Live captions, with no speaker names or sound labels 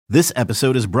This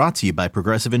episode is brought to you by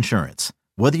Progressive Insurance.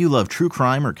 Whether you love true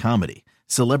crime or comedy,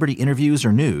 celebrity interviews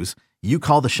or news, you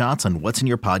call the shots on what's in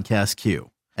your podcast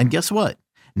queue. And guess what?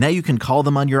 Now you can call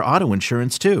them on your auto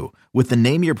insurance too with the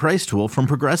Name Your Price tool from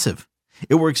Progressive.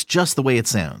 It works just the way it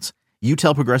sounds. You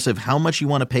tell Progressive how much you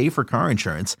want to pay for car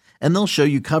insurance, and they'll show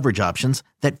you coverage options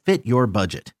that fit your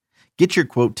budget. Get your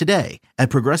quote today at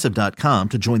Progressive.com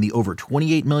to join the over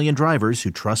 28 million drivers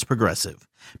who trust Progressive.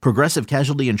 Progressive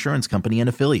Casualty Insurance Company and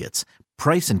Affiliates.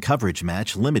 Price and coverage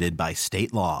match limited by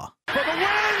state law. For the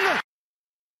win!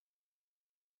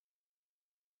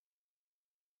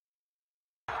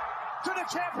 To the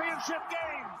championship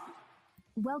game!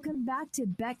 Welcome back to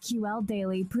BetQL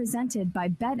Daily, presented by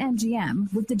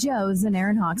BetMGM with the Joes and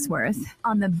Aaron Hawksworth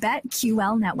on the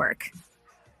BetQL Network.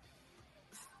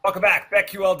 Welcome back.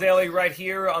 BetQL Daily right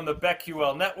here on the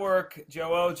BetQL Network.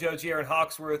 Joe O, Joe G, Aaron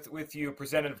Hawksworth with you,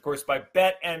 presented, of course, by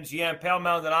BetMGM. Pal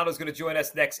Maldonado is going to join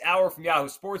us next hour from Yahoo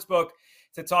Sportsbook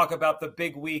to talk about the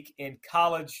big week in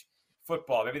college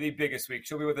football, maybe the biggest week.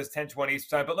 She'll be with us 10:20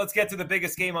 Eastern time. But let's get to the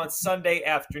biggest game on Sunday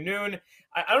afternoon.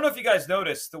 I don't know if you guys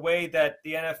noticed the way that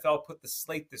the NFL put the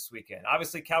slate this weekend.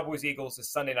 Obviously, Cowboys-Eagles is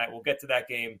Sunday night. We'll get to that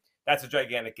game. That's a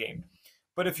gigantic game.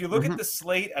 But if you look at the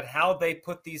slate at how they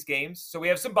put these games, so we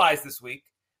have some buys this week.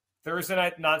 Thursday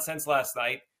night nonsense last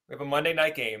night. We have a Monday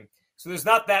night game. So there's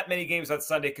not that many games on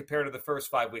Sunday compared to the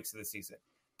first 5 weeks of the season.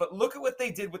 But look at what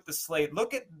they did with the slate.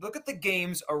 Look at the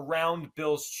games around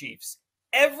Bills-Chiefs.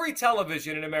 Every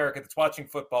television in America that's watching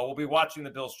football will be watching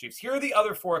the Bills-Chiefs. Here are the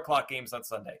other 4 o'clock games on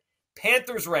Sunday.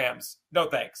 Panthers-Rams, no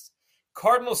thanks.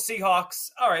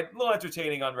 Cardinals-Seahawks, all right, a little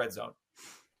entertaining on Red Zone.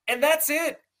 And that's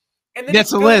it. And then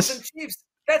that's the list. And Chiefs.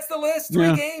 That's the list.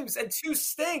 3 games, and 2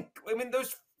 stink. I mean,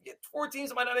 those 4 teams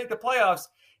that might not make the playoffs,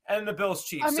 and the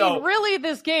Bills-Chiefs. I mean, really,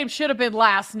 this game should have been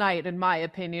last night, in my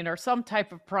opinion, or some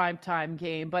type of primetime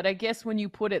game. But I guess when you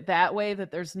put it that way,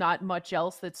 that there's not much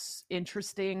else that's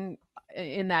interesting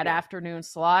in that afternoon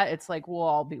slot, it's like we'll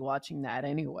all be watching that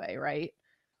anyway, right?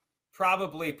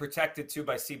 Probably protected too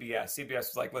by CBS. CBS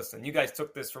was like, listen, you guys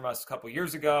took this from us a couple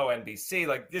years ago, NBC,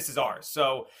 like this is ours.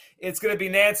 So it's going to be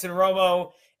Nance and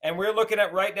Romo. And we're looking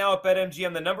at right now at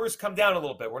BetMGM, the numbers come down a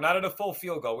little bit. We're not at a full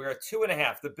field goal. We're at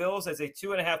 2.5. The Bills as a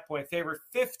 2.5 point favorite,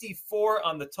 54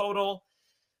 on the total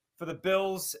for the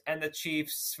Bills and the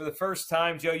Chiefs. For the first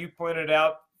time, Joe, you pointed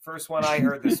out, first one I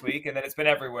heard this week, and then it's been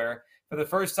everywhere. For the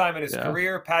first time in his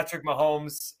career, Patrick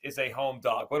Mahomes is a home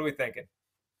dog. What are we thinking?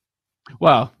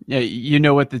 Well, yeah, you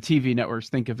know what the TV networks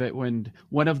think of it when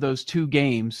one of those 2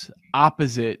 games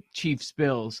opposite Chiefs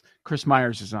Bills, Chris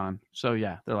Myers is on. So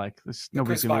yeah, they're like,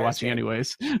 nobody's gonna be watching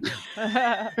anyways.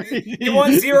 You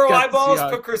want 0 eyeballs?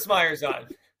 Put Chris Myers on.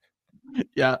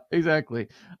 Yeah, exactly.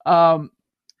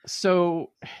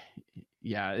 So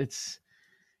yeah, is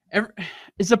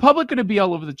the public going to be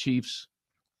all over the Chiefs,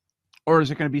 or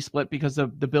is it going to be split because the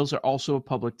Bills are also a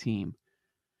public team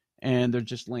and they're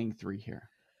just laying 3 here?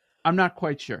 I'm not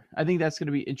quite sure. I think that's going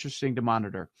to be interesting to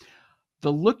monitor.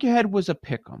 The look ahead was a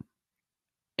pick'em.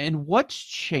 And what's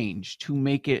changed to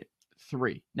make it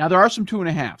 3? Now, there are some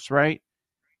 2.5s, right?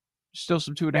 Still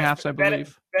some 2.5s, I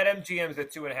believe. BetMGM's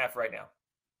at 2.5 right now.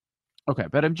 Okay,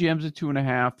 BetMGM's at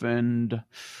 2.5. And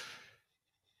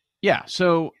yeah,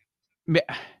 so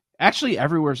actually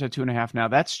everywhere's at 2.5 now.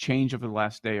 That's changed over the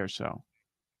last day or so.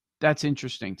 That's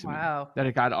interesting to me that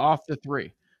it got off the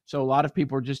 3. So a lot of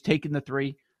people are just taking the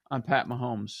 3 on Pat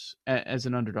Mahomes as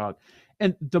an underdog.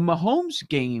 And the Mahomes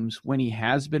games, when he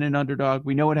has been an underdog,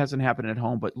 we know it hasn't happened at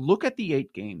home, but look at the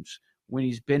 8 games when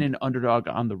he's been an underdog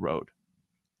on the road.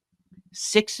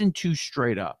 6-2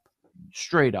 straight up,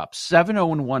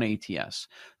 7-0-1 ATS.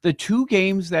 The 2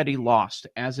 games that he lost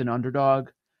as an underdog,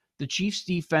 the Chiefs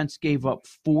defense gave up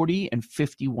 40 and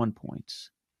 51 points.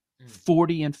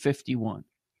 40 and 51.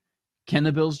 Can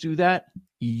the Bills do that?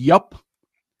 Yup.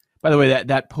 By the way,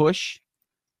 that push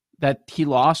that he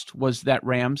lost was that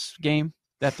Rams game,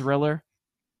 that thriller,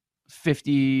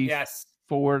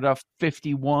 54 to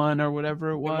 51 or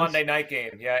whatever it was. The Monday night game,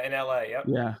 in LA. Yep.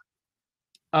 Yeah.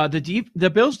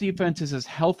 The Bills defense is as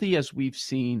healthy as we've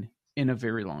seen in a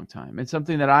very long time. And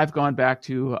something that I've gone back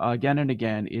to again and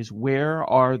again is, where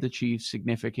are the Chiefs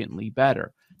significantly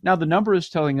better? Now, the number is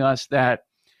telling us that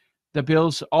the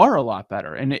Bills are a lot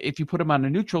better. And if you put them on a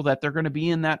neutral, that they're going to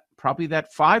be in probably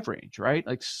that 5 range, right?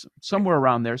 Like somewhere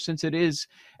around there, since it is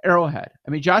Arrowhead.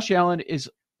 I mean, Josh Allen is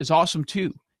awesome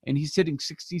too. And he's hitting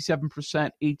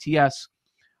 67% ATS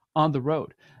on the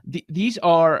road. These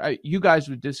are, you guys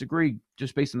would disagree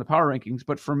just based on the power rankings,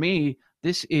 but for me,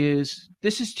 this is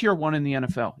tier 1 in the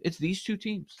NFL. It's these 2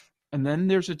 teams. And then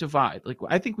there's a divide. Like,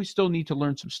 I think we still need to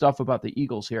learn some stuff about the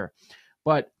Eagles here.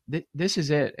 But this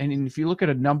is it. And if you look at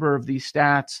a number of these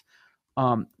stats,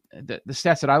 the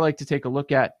stats that I like to take a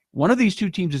look at, one of these two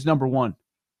teams is number one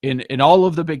in all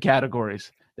of the big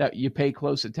categories that you pay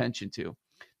close attention to.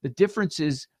 The difference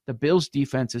is the Bills'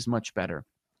 defense is much better.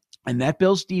 And that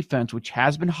Bills' defense, which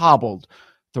has been hobbled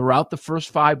throughout the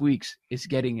first 5 weeks, is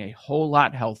getting a whole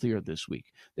lot healthier this week.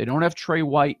 They don't have Trey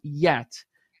White yet,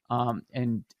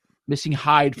 and missing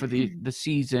Hyde for the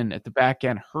season at the back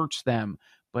end hurts them.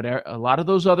 But a lot of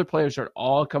those other players are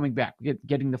all coming back,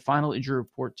 getting the final injury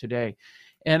report today.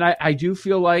 And I do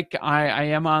feel like I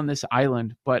am on this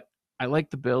island, but I like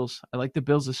the Bills. I like the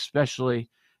Bills especially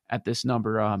at this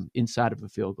number inside of a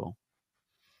field goal.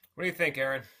 What do you think,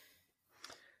 Aaron?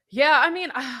 Yeah, I mean,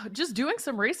 just doing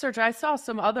some research, I saw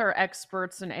some other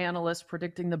experts and analysts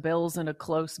predicting the Bills in a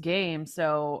close game.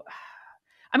 So,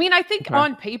 I mean, I think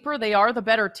on paper they are the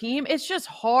better team. It's just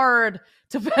hard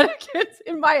to bet against,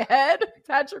 in my head,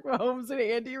 Patrick Mahomes and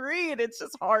Andy Reid. It's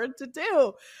just hard to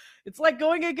do. It's like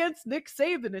going against Nick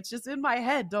Saban. It's just in my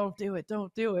head. Don't do it.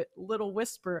 Don't do it. Little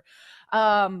whisper.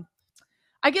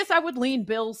 I guess I would lean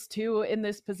Bills too in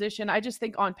this position. I just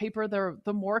think on paper they're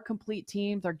the more complete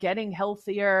team. They're getting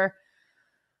healthier.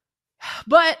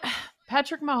 But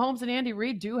Patrick Mahomes and Andy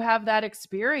Reid do have that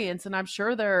experience, and I'm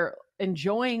sure they're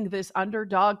enjoying this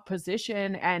underdog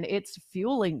position, and it's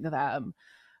fueling them.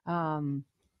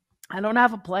 I don't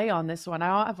have a play on this one. I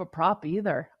don't have a prop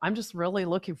either. I'm just really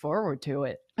looking forward to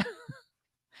it.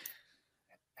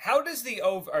 How does the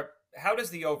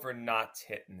over not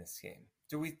hit in this game?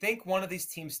 Do we think one of these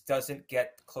teams doesn't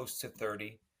get close to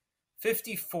 30?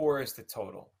 54 is the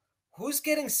total. Who's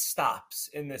getting stops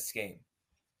in this game?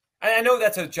 I know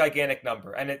that's a gigantic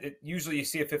number, and it usually you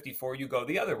see a 54, you go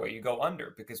the other way. You go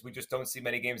under because we just don't see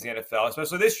many games in the NFL,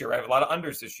 especially this year. I have a lot of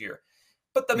unders this year.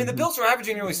 But, I mean, the Bills are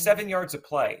averaging nearly 7 yards a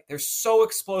play. They're so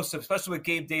explosive, especially with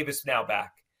Gabe Davis now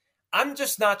back. I'm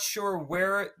just not sure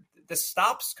where the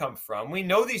stops come from. We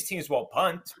know these teams will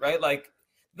punt, right? Like,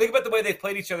 think about the way they've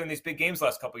played each other in these big games the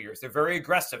last couple of years. They're very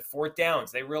aggressive, fourth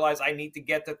downs. They realize I need to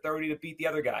get to 30 to beat the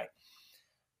other guy.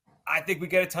 I think we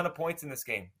get a ton of points in this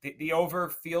game. The over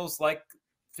feels like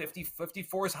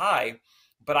 54 is high,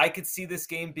 but I could see this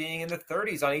game being in the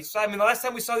 30s on each side. I mean, the last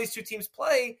time we saw these two teams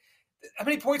play, how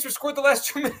many points were scored the last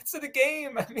 2 minutes of the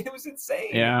game? I mean, it was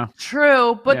insane. Yeah.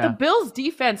 True, but the Bills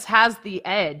defense has the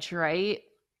edge, right?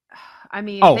 I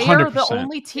mean, they 100%. are the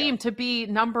only team to be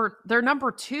they're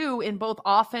number 2 in both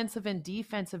offensive and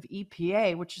defensive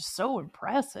EPA, which is so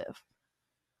impressive.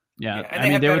 Yeah. I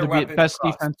mean, they were the best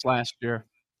defense last year.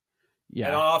 Yeah.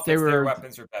 And on offense, their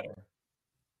weapons are better.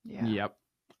 Yeah. Yep.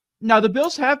 Now, the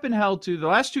Bills have been held to the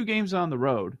last 2 games on the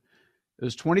road. It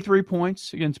was 23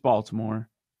 points against Baltimore,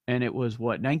 and it was,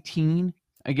 19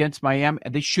 against Miami.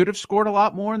 They should have scored a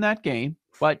lot more in that game,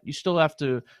 but you still have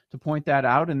to point that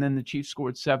out. And then the Chiefs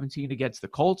scored 17 against the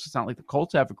Colts. It's not like the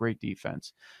Colts have a great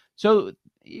defense. So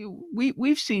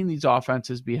we've seen these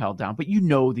offenses be held down, but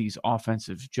these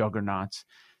offensive juggernauts,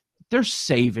 they're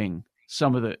saving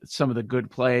some of the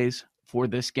good plays for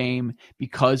this game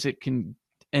because it can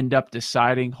end up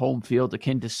deciding home field. It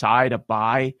can decide a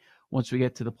bye once we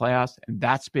get to the playoffs, and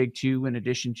that's big too, in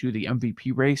addition to the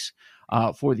MVP race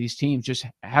for these teams, just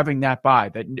having that bye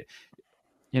that,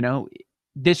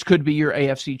 this could be your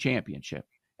AFC championship.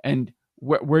 And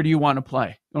where do you want to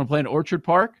play? You want to play in Orchard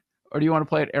Park, or do you want to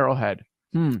play at Arrowhead?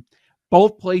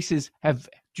 Both places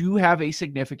do have a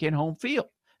significant home field.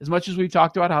 As much as we've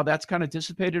talked about how that's kind of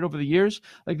dissipated over the years,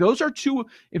 like those are two.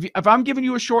 If I'm giving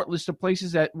you a short list of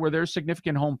places where there's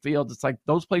significant home fields, it's like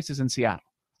those places in Seattle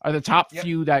are the top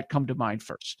few that come to mind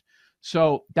first.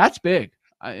 So that's big.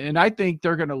 And I think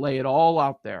they're going to lay it all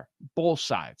out there, both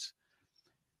sides.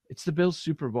 It's the Bills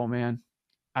Super Bowl, man.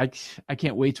 I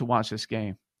can't wait to watch this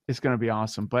game. It's going to be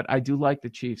awesome. But I do like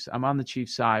the Chiefs. I'm on the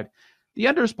Chiefs side. The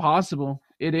under is possible.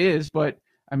 It is. But,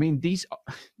 I mean, these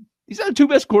are the 2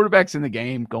 best quarterbacks in the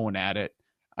game going at it.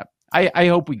 I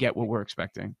hope we get what we're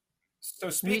expecting.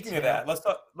 So speaking of that, let's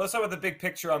talk about the big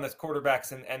picture on this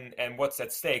quarterbacks and what's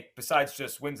at stake besides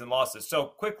just wins and losses. So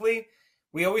quickly,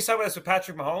 we always talk about this with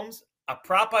Patrick Mahomes. A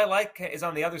prop I like is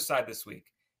on the other side this week.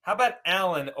 How about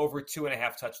Allen over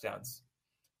 2.5 touchdowns?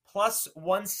 Plus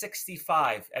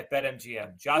 165 at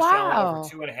BetMGM. Josh Allen over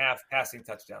 2.5 passing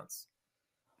touchdowns.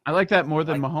 I like that more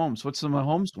than Mahomes. What's the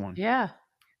Mahomes one? Yeah.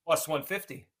 Plus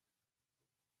 150.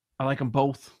 I like them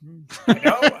both. I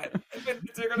know.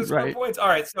 They're going to score points. All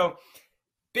right, so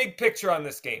big picture on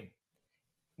this game.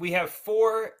 We have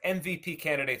 4 MVP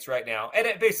candidates right now, and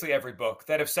at basically every book,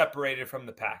 that have separated from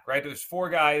the pack, right? There's 4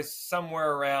 guys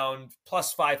somewhere around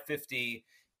plus 550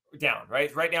 down,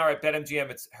 right? Right now at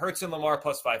BetMGM, it's Hurts and Lamar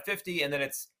plus 550, and then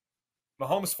it's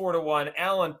Mahomes 4-1,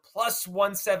 Allen plus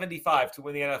 175 to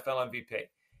win the NFL MVP.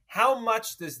 How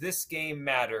much does this game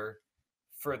matter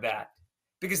for that?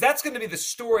 Because that's going to be the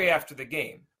story after the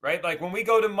game, right? Like when we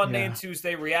go to Monday and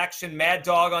Tuesday, reaction, Mad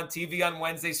Dog on TV on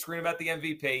Wednesday, screaming about the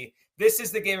MVP. This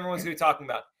is the game everyone's going to be talking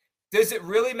about. Does it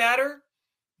really matter?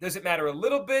 Does it matter a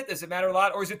little bit? Does it matter a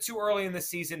lot? Or is it too early in the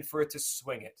season for it to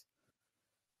swing it?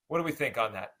 What do we think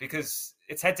on that? Because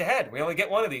it's head-to-head. We only get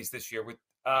one of these this year. With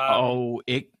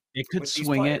it could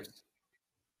swing it.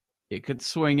 It could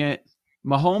swing it.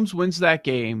 Mahomes wins that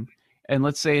game, and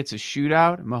let's say it's a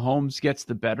shootout. Mahomes gets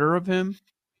the better of him.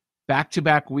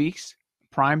 Back-to-back weeks,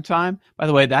 prime time. By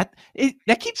the way, that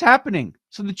keeps happening.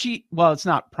 So it's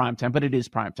not prime time, but it is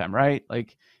prime time, right?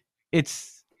 Like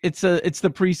it's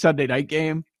the pre-Sunday night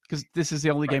game because this is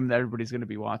the only game that everybody's going to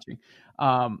be watching.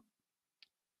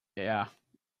 Yeah.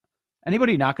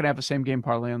 Anybody not going to have a same game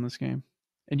parlay on this game?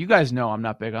 And you guys know I'm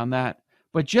not big on that.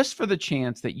 But just for the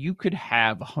chance that you could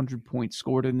have 100 points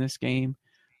scored in this game,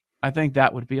 I think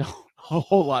that would be a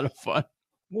whole lot of fun.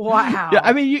 Wow. Yeah,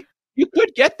 I mean, you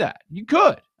could get that. You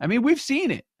could. I mean, we've seen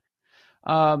it.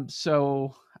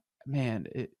 So, man,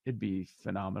 it'd be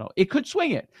phenomenal. It could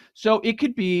swing it. So it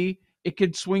could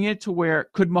swing it to where,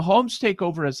 could Mahomes take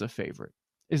over as a favorite?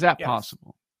 Is that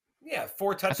possible? Yeah,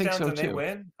 4 touchdowns so and they too.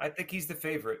 win. I think he's the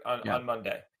favorite on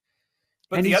Monday.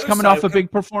 But and the he's other coming side off a big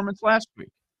performance last week.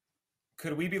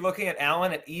 Could we be looking at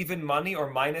Allen at even money or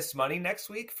minus money next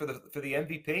week for the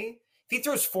MVP? If he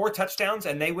throws 4 touchdowns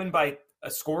and they win by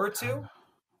a score or 2,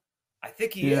 I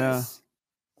think he is.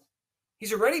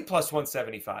 He's already plus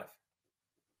 175.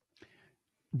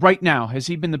 Right now, has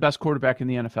he been the best quarterback in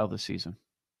the NFL this season?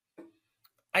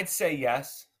 I'd say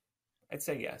yes.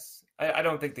 I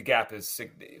don't think the gap is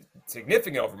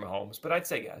significant over Mahomes, but I'd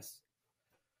say yes.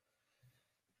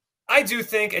 I do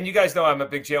think, and you guys know I'm a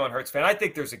big Jalen Hurts fan, I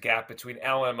think there's a gap between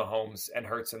Allen and Mahomes and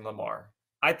Hurts and Lamar.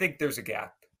 I think there's a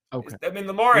gap. Okay. I mean,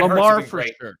 Lamar and Hurts have been for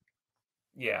great. sure.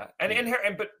 Yeah,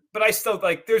 but I still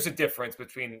like. There's a difference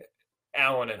between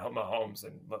Allen and Mahomes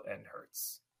and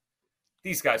Hurts.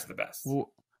 These guys are the best.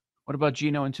 Well, what about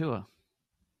Geno and Tua?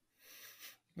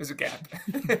 There's a gap.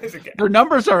 There's a gap. Their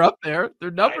numbers are up there.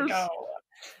 Their numbers.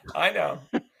 I know.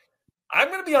 I'm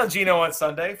going to be on Geno on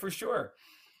Sunday for sure.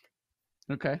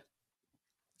 Okay.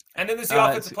 And then there's the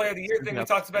Offensive Player of the Year thing we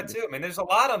talked about too. I mean, there's a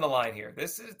lot on the line here.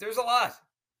 There's a lot.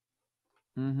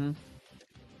 Mm-hmm.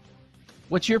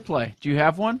 What's your play? Do you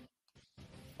have one?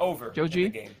 Over. Joe G?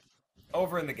 In the game.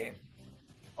 Over in the game.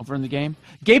 Over in the game.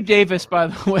 Gabe Davis, by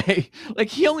the way, like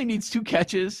he only needs 2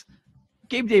 catches.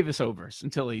 Gabe Davis overs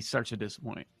until he starts to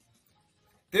disappoint.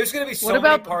 There's going to be so What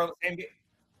many about parlays.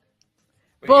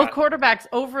 both quarterbacks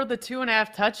over the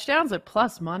 2.5 touchdowns at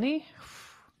plus money?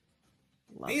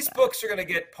 These books are going to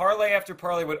get parlay after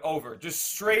parlay with over.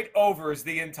 Just straight overs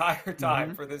the entire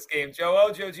time for this game.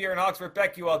 Joe G, Aaron Hawksworth,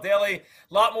 BetQL Daily.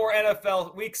 A lot more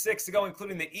NFL Week 6 to go,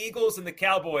 including the Eagles and the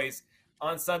Cowboys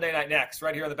on Sunday night next,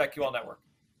 right here on the BetQL Network.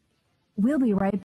 We'll be right